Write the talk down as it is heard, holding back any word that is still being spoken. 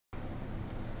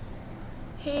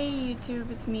Hey YouTube,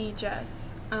 it's me,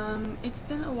 Jess. It's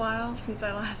been a while since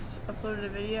I last uploaded a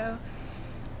video.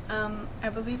 I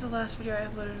believe the last video I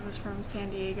uploaded was from San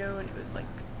Diego, and it was like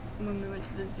when we went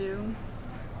to the zoo.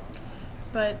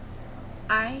 But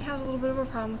I had a little bit of a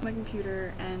problem with my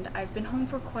computer, and I've been home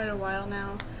for quite a while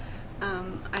now.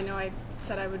 I know I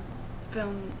said I would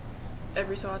film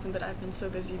every so often, but I've been so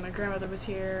busy. My grandmother was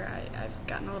here, I've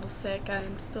gotten a little sick,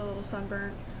 I'm still a little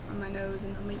sunburnt on my nose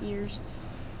and on my ears.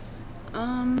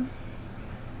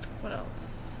 What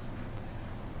else?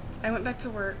 I went back to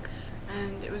work,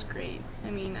 and it was great. I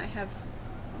mean,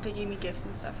 they gave me gifts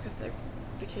and stuff, because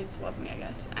the kids love me, I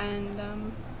guess,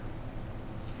 and,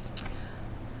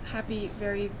 happy,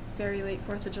 very, very late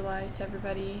 4th of July to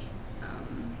everybody.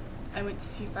 I went to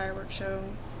see a fireworks show.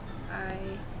 I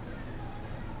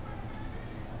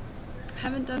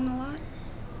haven't done a lot,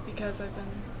 because I've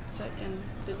been sick and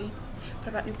busy, but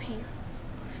I bought new pants.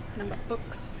 And I bought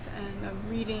books, and I'm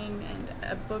reading, and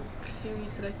a book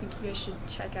series that I think you guys should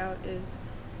check out is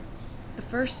the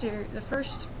first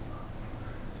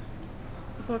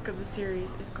book of the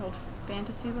series is called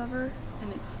Fantasy Lover,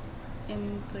 and it's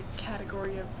in the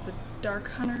category of the Dark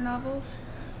Hunter novels.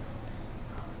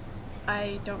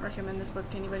 I don't recommend this book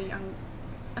to anybody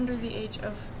under the age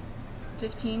of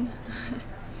 15.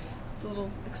 It's a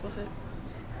little explicit,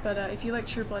 but if you like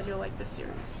True Blood, you'll like this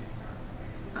series.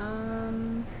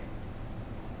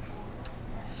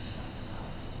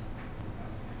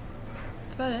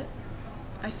 That's about it.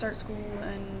 I start school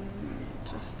in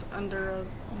just under a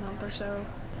month or so,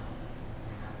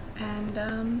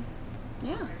 and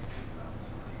yeah.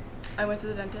 I went to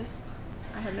the dentist.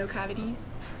 I have no cavities,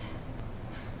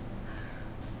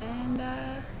 and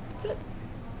that's it.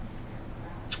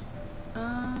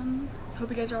 Hope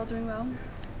you guys are all doing well.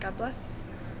 God bless,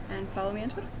 and follow me on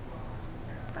Twitter.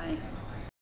 Bye.